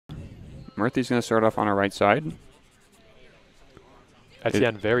Murthy's going to start off on our right side.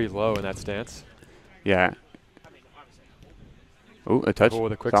 Etienne very low in that stance. Yeah. Oh, a touch. Rahul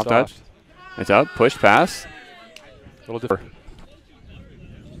with a quick soft soft. touch. It's up. Push pass. A little different.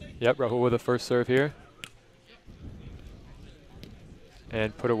 Yep, Rahul with a first serve here.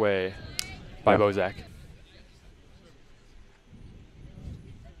 And put away by Bosak.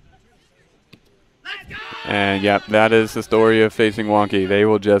 And yeah, that is the story of facing Wonky. They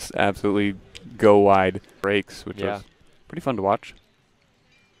will just absolutely go wide. Breaks, which was pretty fun to watch.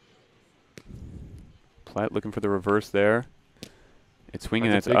 Plett looking for the reverse there. It's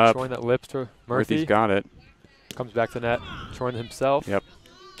swinging, it's up. Showing that lips to Murthy. Murthy's got it. Comes back to net, showing himself. Yep.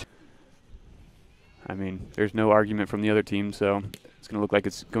 I mean, there's no argument from the other team, so it's going to look like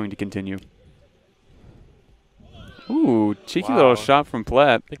it's going to continue. Ooh, cheeky little shot from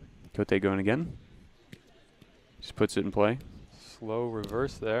Plett. Cote going again. Just puts it in play. Slow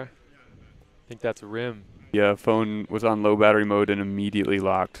reverse there. I think that's rim. Yeah, phone was on low battery mode and immediately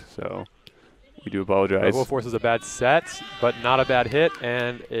locked, so we do apologize. Rahul forces a bad set, but not a bad hit,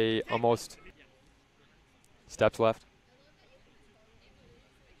 and a almost steps left.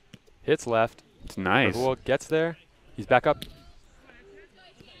 Hits left. It's nice. Rahul gets there. He's back up.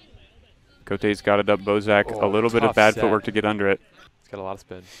 Cote's got it up. Bosak, a little bit of bad footwork to get under it. He's got a lot of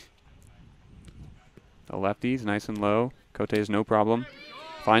spin. The lefties, nice and low. Cote has no problem.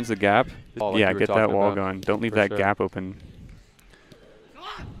 Finds the gap. Like yeah, get that wall going. Don't leave that gap open.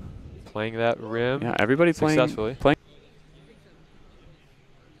 Playing that rim. Yeah, everybody successfully. playing.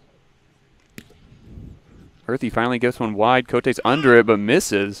 Murthy finally gets one wide. Cote's under it, but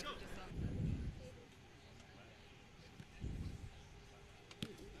misses.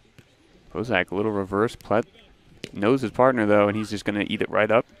 Bosak, a little reverse. Plett knows his partner, though, and he's just going to eat it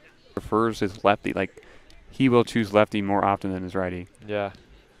right up. Prefers his lefty. Like, he will choose lefty more often than his righty. Yeah.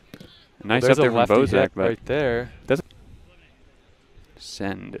 Nice up there from Bosak, but right there. Doesn't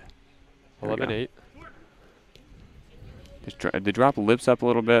send. 11-8. They drop lips up a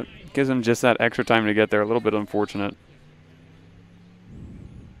little bit. Gives him just that extra time to get there. A little bit unfortunate.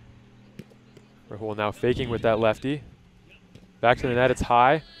 Rahul now faking with that lefty. Back to the net. It's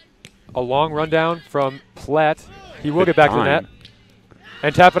high. A long rundown from Plett. He will get back to the net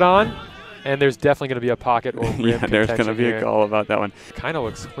and tap it on. And there's definitely going to be a pocket or rim yeah, there's going to be a call about that one. Kind of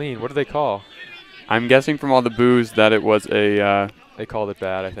looks clean. What do they call? I'm guessing from all the boos that it was a. They called it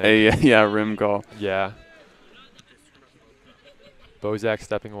bad, I think. A rim call. Yeah. Bosak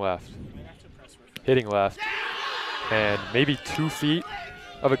stepping left, hitting left, and maybe 2 feet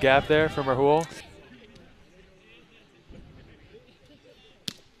of a gap there from Rahul.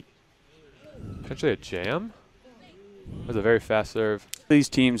 Potentially a jam. That was a very fast serve. These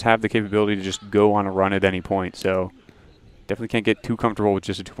teams have the capability to just go on a run at any point, so definitely can't get too comfortable with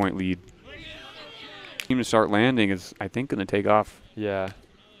just a 2-point lead. Team to start landing is, I think, going to take off. Yeah.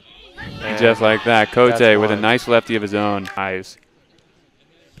 And just like that, Cote with a nice lefty of his own eyes,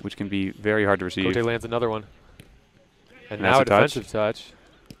 which can be very hard to receive. Cote lands another one. And now a defensive touch.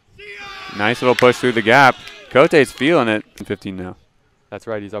 Nice little push through the gap. Cote's feeling it. 15 now. That's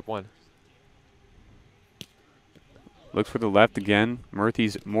right, he's up 1. Looks for the left again.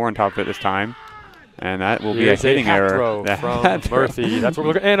 Murthy's more on top of it this time. And that will be a hitting error. From Murthy. That's what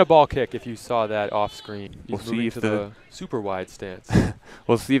we're looking at. And a ball kick if you saw that off screen. He's we'll see if the super wide stance.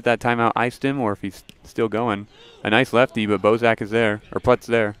 We'll see if that timeout iced him or if he's still going. A nice lefty, but Bosak is there, or Plett's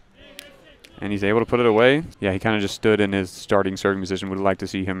there. And he's able to put it away. Yeah, he kind of just stood in his starting serving position. Would like to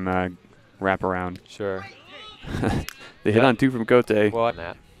see him wrap around. Sure. They hit on 2 from Cote. Well,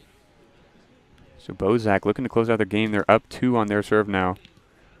 Matt. So Bosak looking to close out their game. They're up 2 on their serve now.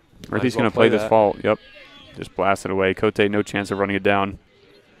 Murthy's going to play this fault. Yep. Just blast it away. Cote, no chance of running it down.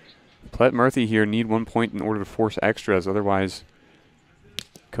 Plett Murthy here need 1 point in order to force extras. Otherwise,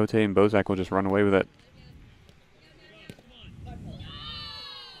 Cote and Bosak will just run away with it.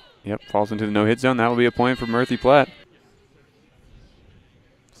 Yep, falls into the no-hit zone. That will be a point for Murthy Plett.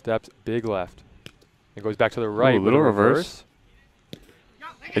 Steps big left. It goes back to the right. Ooh, little reverse.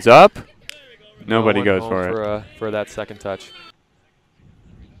 It's up. Nobody goes for it. For that second touch.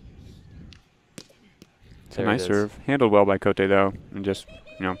 It's a nice serve. Handled well by Cote, though, and just,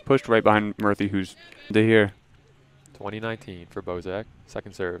 pushed right behind Murthy, who's to here. 2019 for Bosak.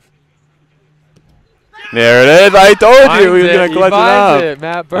 Second serve. There it is. I told you he was going to clutch it up.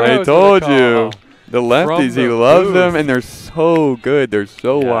 Matt Burrows I told you. The lefties, he loves them, and they're so good. They're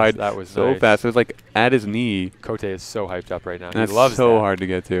so wide, that was so fast. It was like at his knee. Cote is so hyped up right now. That's he loves so hard to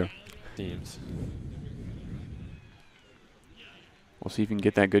get to. Teams. We'll see if he can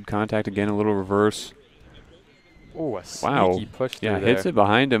get that good contact again. A little reverse. Oh, a sneaky push through there. Hits it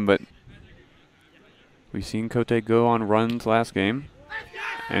behind him, but We've seen Cote go on runs last game.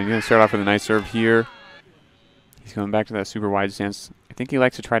 And he's going to start off with a nice serve here. He's going back to that super wide stance. I think he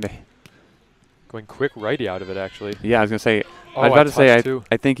likes to try to... Going quick righty out of it, actually. Yeah, I was going to say... Oh, I was about to say,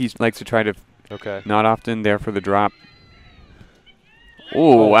 I think he likes to try to... Okay. Not often there for the drop.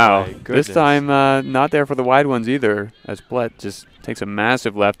 Ooh, wow. This time not there for the wide ones either, as Plett just takes a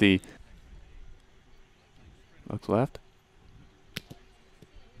massive lefty. Looks left.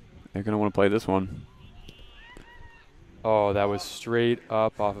 They're going to want to play this one. Oh, that was straight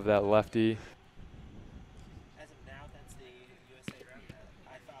up off of that lefty. As of now, that's the USA round.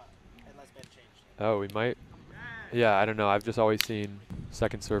 I thought, unless Ben changed it. Oh, we might. Yeah, I don't know. I've just always seen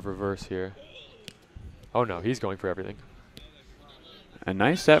second serve reverse here. Oh, no, he's going for everything. A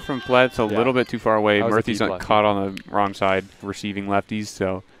nice set from Plett. It's a little bit too far away. Murthy's caught on the wrong side, receiving lefties,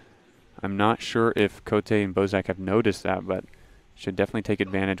 so I'm not sure if Cote and Bosak have noticed that, but should definitely take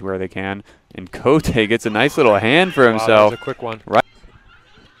advantage where they can. And Cote gets a nice little hand for himself. Wow, that was a quick one. Right.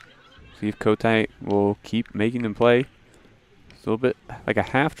 See if Cote will keep making them play. It's a little bit like a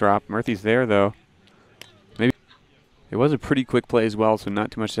half drop. Murthy's there, though. Maybe it was a pretty quick play as well, so not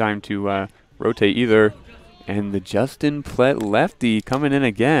too much time to rotate either. And the Justin Plett lefty coming in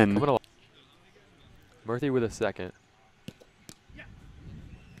again. Murthy with a second.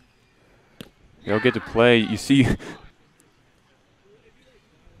 They'll get to play. You see...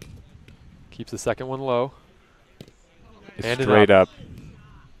 Keeps the second one low. Straight up.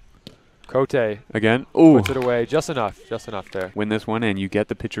 Cote. Again. Ooh. Puts it away. Just enough. Just enough there. Win this one, and you get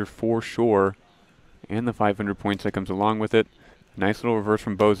the pitcher for sure. And the 500 points that comes along with it. Nice little reverse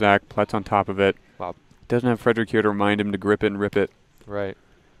from Bosak. Plett's on top of it. Wow. Doesn't have Frederick here to remind him to grip it and rip it. Right.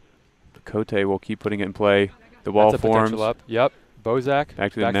 Cote will keep putting it in play. The wall forms. Up. Yep. Bosak.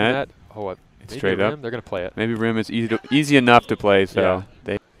 Back to the net. Oh, what? It's straight up. They're going to play it. Maybe rim is easy enough to play, so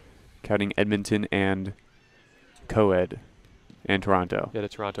they counting Edmonton and Co-ed and Toronto. Yeah, the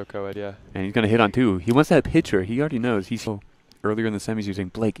Toronto Co-ed, yeah. And he's going to hit on two. He wants that pitcher. He already knows. He's earlier in the semis using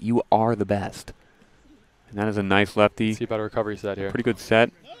Blake, you are the best. And that is a nice lefty. Let's see about a recovery set here. Pretty good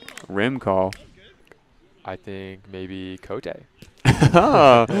set. Rim call. I think maybe Cote.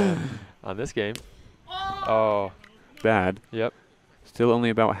 Oh. On this game. Oh. Bad. Yep. Still only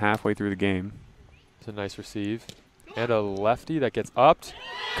about halfway through the game. It's a nice receive. And a lefty that gets upped.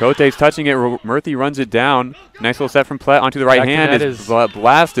 Cote's touching it. Murthy runs it down. Nice little set from Plett onto the right hand. Is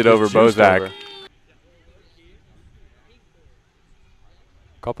blasted over Bosak.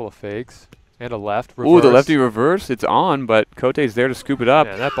 Couple of fakes. And a left. Reverse. Ooh, the lefty reverse. It's on, but Cote's there to scoop it up.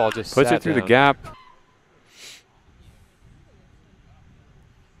 Yeah, that ball just puts it through the gap.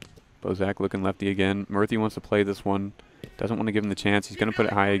 Bosak looking lefty again. Murthy wants to play this one. Doesn't want to give him the chance. He's going to put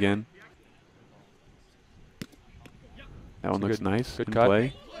it high again. That one looks nice in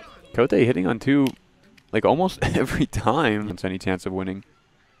play. Cote hitting on two like almost every time. Wants any chance of winning.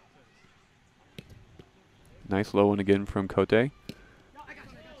 Nice low one again from Cote.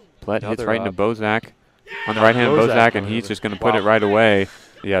 Plett hits right into Bosak. On the right hand, Bosak, and he's just going to put it right away.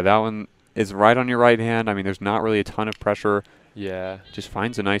 Yeah, that one is right on your right hand. I mean, there's not really a ton of pressure. Yeah. Just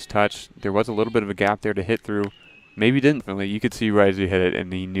finds a nice touch. There was a little bit of a gap there to hit through. Maybe didn't. You could see right as he hit it,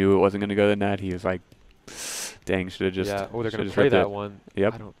 and he knew it wasn't going to go to the net. He was like, dang, should have just. Yeah, oh, they're going to play that one.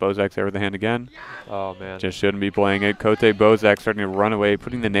 Yep, Bozak's there with the hand again. Oh, man. Just shouldn't be playing it. Cote Bosak starting to run away,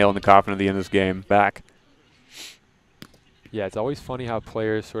 putting the nail in the coffin at the end of this game. Back. Yeah, it's always funny how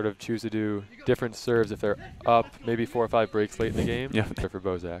players sort of choose to do different serves if they're up maybe 4 or 5 breaks late in the game. Yeah. For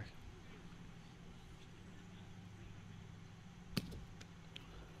Bosak.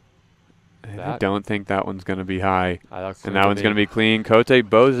 I don't think that one's going to be high. And that one's going to be clean. Cote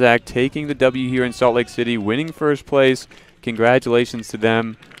Bosak taking the W here in Salt Lake City, winning first place. Congratulations to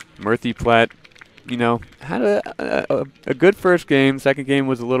them. Murthy Plett, you know, had a good first game. Second game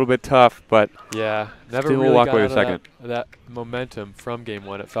was a little bit tough, but yeah, never still really walk got away out with second. That momentum from game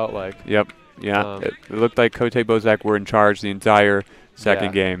one, it felt like. Yep. Yeah. It looked like Cote Bosak were in charge the entire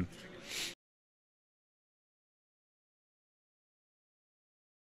second game.